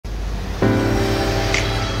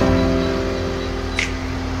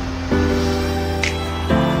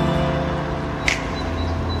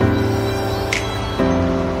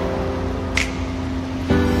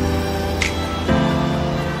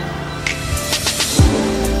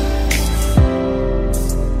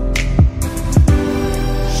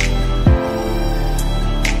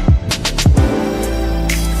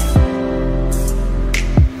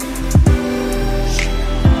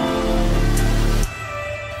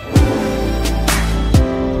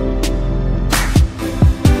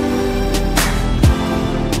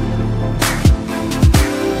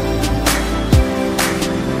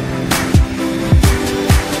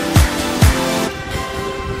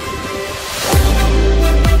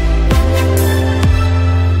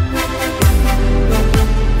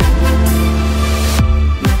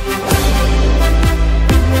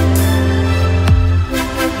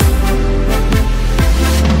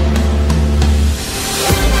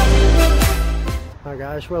Hi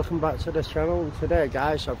guys, welcome back to the channel. And today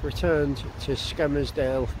guys, I've returned to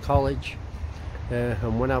Skelmersdale College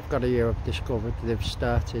and when I've got here I've discovered they've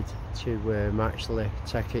started to actually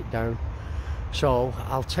take it down. So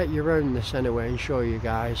I'll take you around this anyway and show you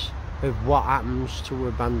guys of what happens to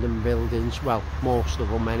abandoned buildings, well most of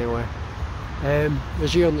them anyway.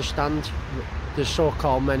 As you understand, the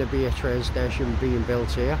so-called Menabea train station being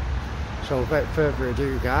built here. So without further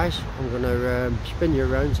ado guys, I'm going to spin you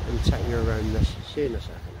around and take you around this. See you in a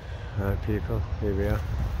second. Alright people, here we are.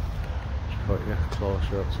 Just put you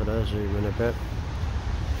closer up to there, zoom in a bit.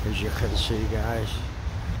 As you can see guys,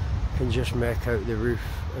 you can just make out the roof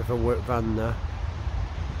of a work van there.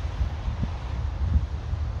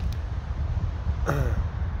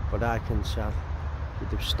 But I can tell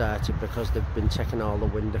that they've started because they've been taking all the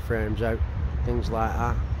window frames out, things like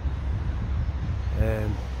that.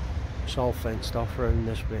 It's all fenced off around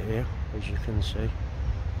this bit here, as you can see.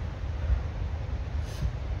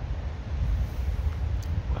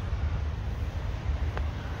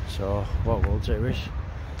 So what we'll do is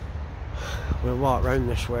we'll walk round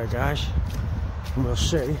this way guys and we'll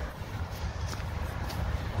see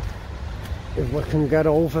if we can get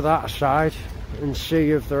over that side and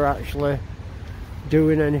see if they're actually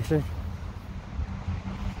doing anything.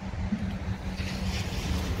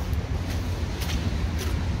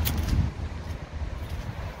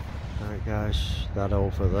 Right guys, that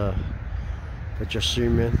over there, but just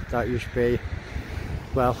zoom in, that used to be,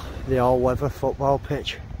 well, the all-weather football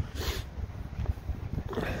pitch.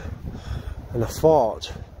 And I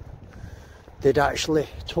thought they'd actually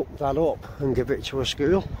took that up and give it to a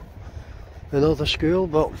school, another school,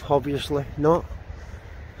 but obviously not.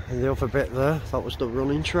 And the other bit there, that was the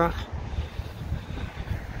running track.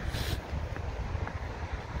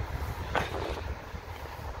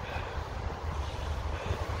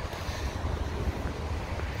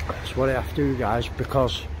 That's what I have to do guys,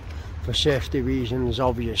 because for safety reasons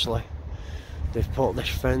obviously they've put this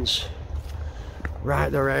fence right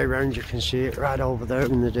the way around. You can see it right over there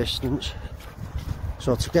in the distance.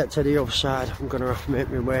 So to get to the other side I'm going to have to make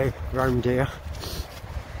my way round here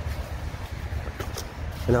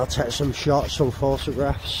and I'll take some shots, some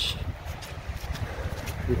photographs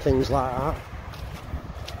and things like that.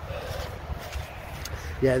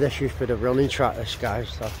 Yeah, this used to be the running track this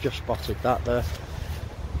guys, I've just spotted that there.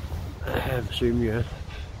 Zoom you in.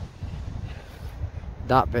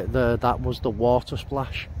 That bit there, that was the water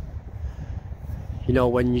splash. You know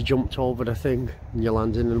when you jumped over the thing and you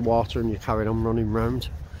landed in the water and you carried on running round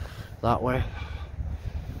that way.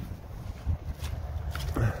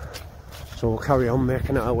 So we'll carry on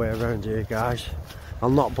making our way around here guys. I'll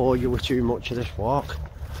not bore you with too much of this walk,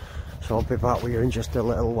 so I'll be back with you in just a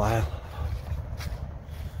little while.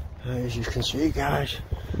 As you can see guys,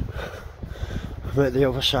 I'm at the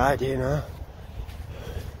other side here now.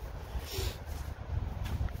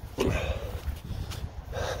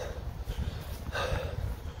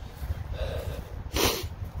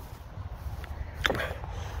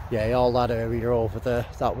 Yeah, all that area over there,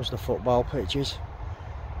 that was the football pitches.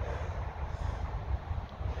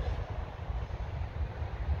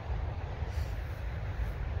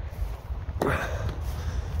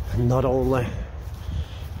 And not only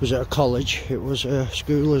was it a college, it was a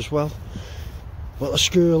school as well. But the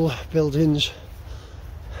school buildings,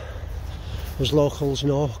 as locals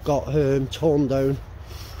know, got torn down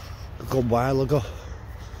a good while ago.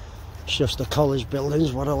 It's just the college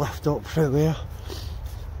buildings what are left up through here.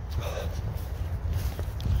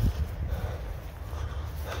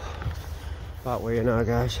 That way you know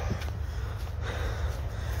guys.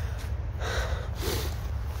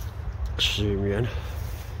 Zoom you in.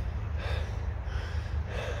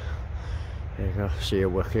 There you go, see a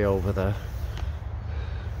wiki over there.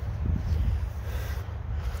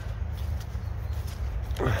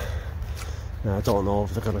 Now I don't know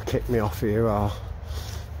if they're going to kick me off here or,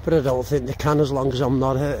 but I don't think they can as long as I'm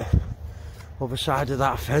not at the other side of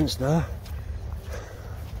that fence there.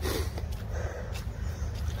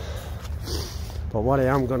 But what I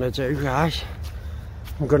am going to do guys,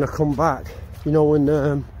 I'm going to come back, you know,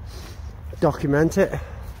 and document it,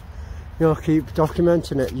 you know, keep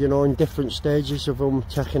documenting it, you know, in different stages of them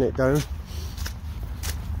taking it down.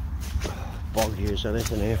 Boggy as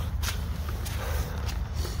anything here.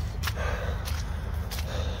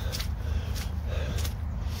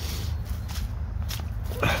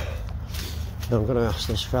 I'm going to ask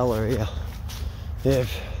this fella here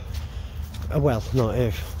if, well not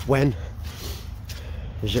if, when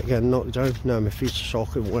is it getting knocked down? No, my feet are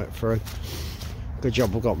soaking wet through. Good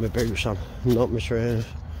job I've got my boots on, not my trainers.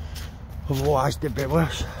 Otherwise they'd be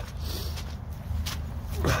worse.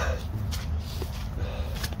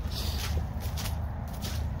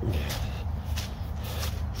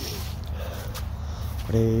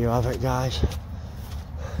 But here you have it, guys.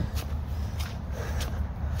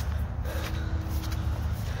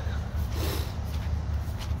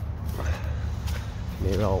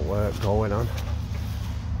 Near all work going on.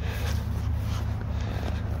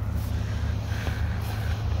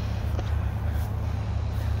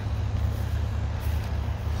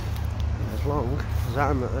 As long as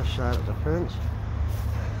I'm at this side of the fence,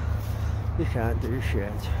 you can't do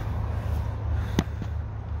shit.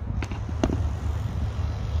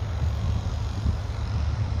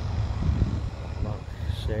 Look,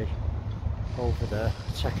 see, over there,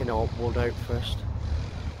 taking all wood out first.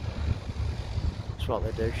 That's what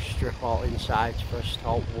they do, strip all inside first,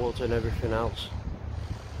 all wood and everything else,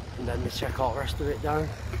 and then they take all the rest of it down.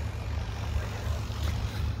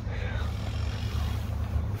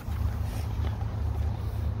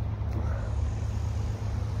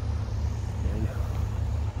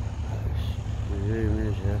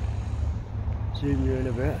 Zoom you in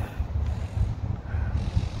a bit.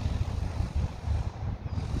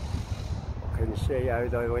 I can see how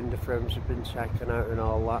the window frames have been taken out and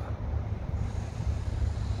all that.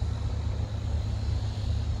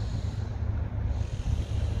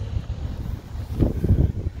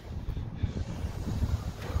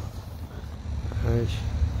 Right.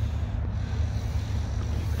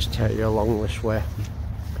 Just take you along this way.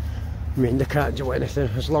 I mean, they can't do anything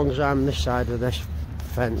as long as I'm this side of this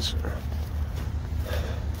fence.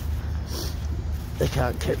 They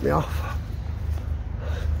can't kick me off.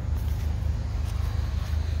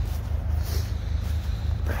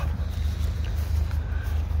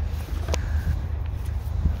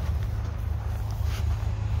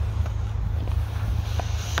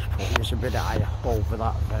 It's a bit higher over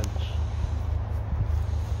that fence.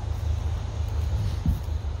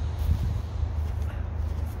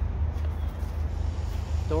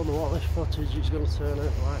 Don't know what this footage is going to turn out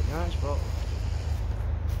like, guys, but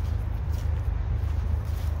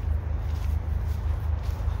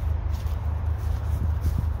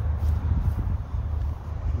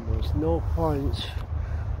there's no point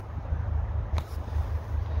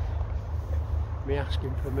me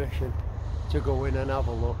asking permission to go in and have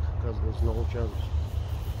a look, because there's no chance.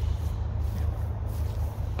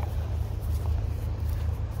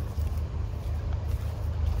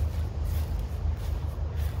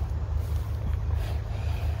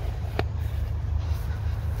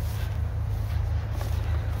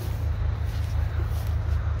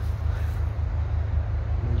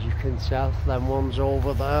 As you can tell, them ones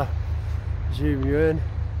over there, zoom you in, you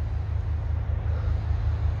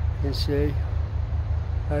can see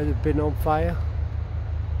how they've been on fire.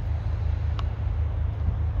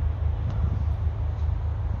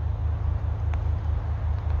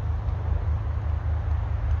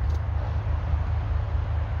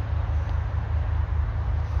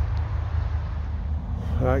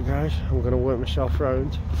 Right guys, I'm going to work myself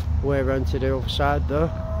round, way around to the other side there.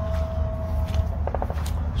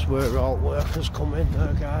 That's where all workers come in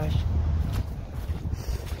there, guys.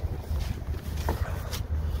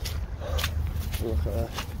 Look at that.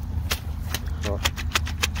 Oh,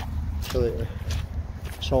 absolutely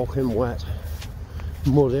soaking wet,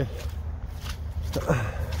 muddy.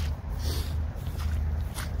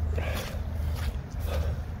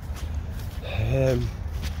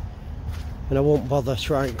 And I won't bother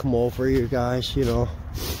trying to come over you guys, you know,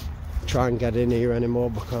 try and get in here anymore,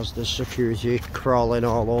 because there's security crawling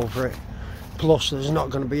all over it. Plus there's not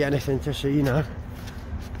going to be anything to see now.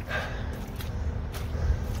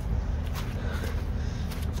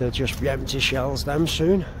 They'll just be empty shells them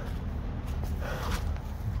soon.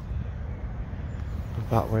 I'm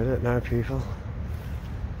back with it now, people.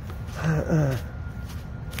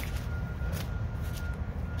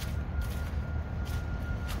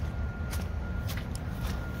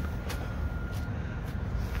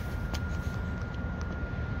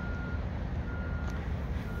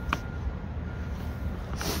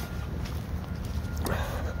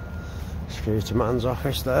 Security man's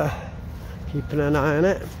office there, keeping an eye on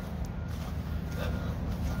it.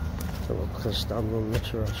 Don't know if I can stand on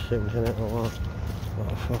this or I'm sinking it or what.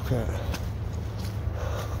 Oh, fuck it.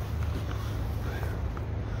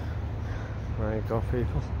 There you go,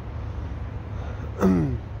 people.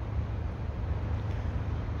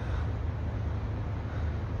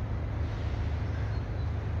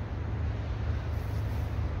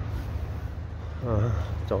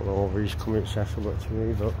 Don't know if he's coming accessible to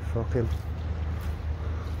me, but fuck him.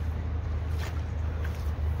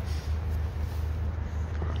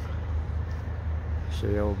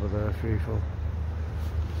 See over there, people.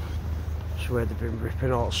 It's where they've been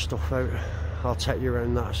ripping all the stuff out. I'll take you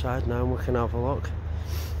around that side now and we can have a look.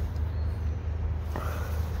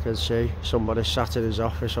 can see somebody sat in his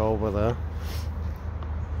office over there.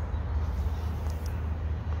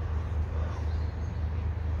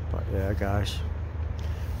 But yeah guys,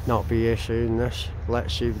 not be here soon this.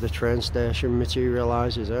 Let's see if the train station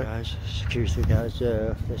materialises here. Guys, excuse me guys,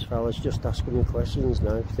 this fella's just asking me questions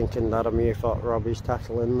now, thinking that I'm here for Robbie's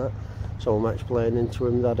tackling that. So I'm explaining to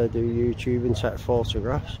him that I do YouTube and take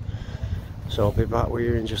photographs. So I'll be back with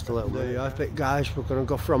you in just a little bit. There you have it guys, we're going to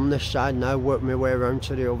go from this side now, work my way around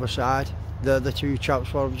to the other side. They're the two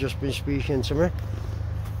chaps what have just been speaking to me.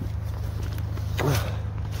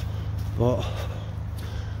 But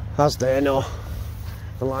as they know,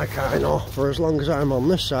 and like I know, for as long as I'm on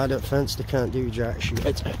this side of the fence they can't do jack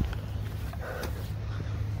shit.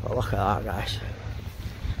 But look at that guys.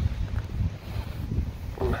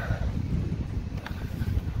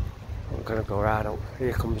 I'm gonna go right up.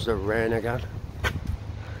 Here comes the rain again.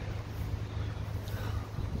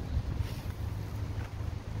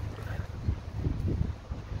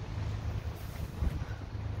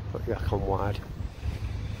 But yeah, come wide.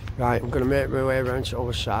 Right, I'm gonna make my way around to the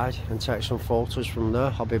other side and take some photos from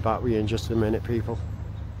there. I'll be back with you in just a minute, people.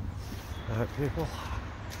 Right, people.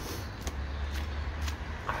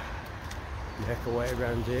 Make our way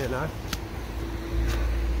around here now.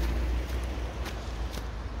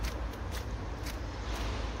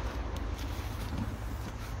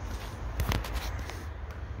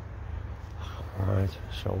 Right,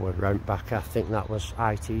 so we're round back. I think that was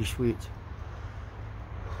IT suite.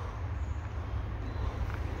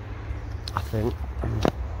 I think.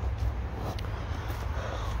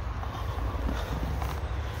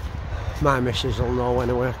 My missus will know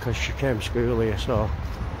anyway because she came to school here, so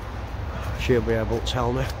she'll be able to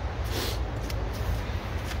tell me.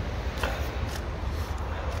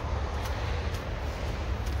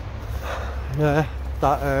 Yeah,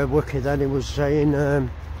 that Wiki then he was saying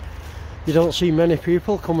you don't see many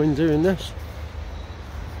people coming doing this.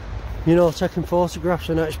 You know, taking photographs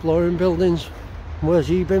and exploring buildings. Where's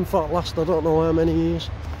he been for the last I don't know how many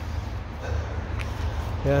years?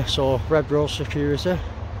 Yeah, so Red Rose Security,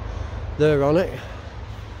 they're on it.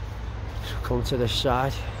 So come to this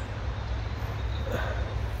side.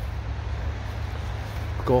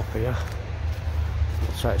 Go up here.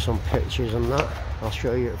 We'll take some pictures and that. I'll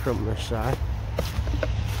show you it from this side.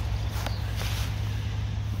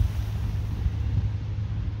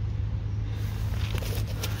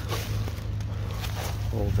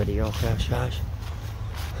 Whole video, okay, guys.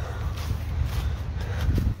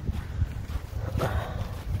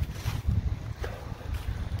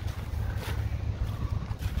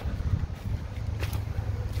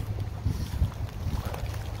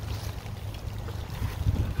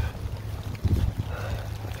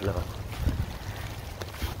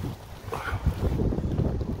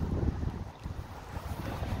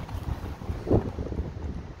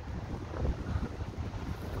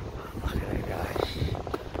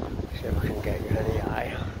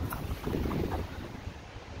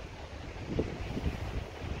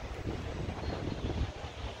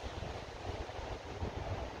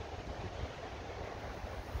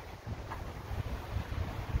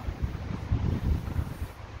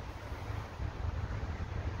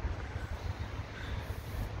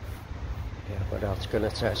 But I was going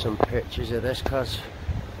to take some pictures of this because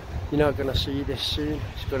you're not going to see this soon.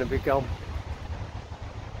 It's going to be gone.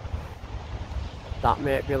 That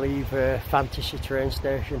make believe fantasy train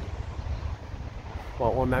station.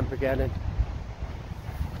 What we're meant to be getting.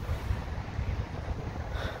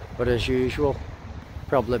 But as usual,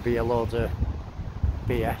 probably be a load of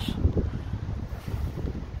BS.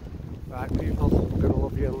 Right people, I'm going to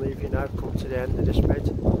love you and leave you now. Come to the end of this bit.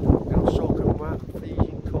 I'm going to soak and wet,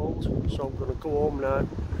 freezing cold. So I'm going to go home now.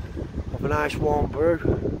 Have a nice warm brew,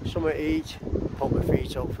 something to eat, put my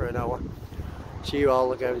feet up for an hour. See you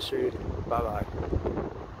all again soon. Bye bye.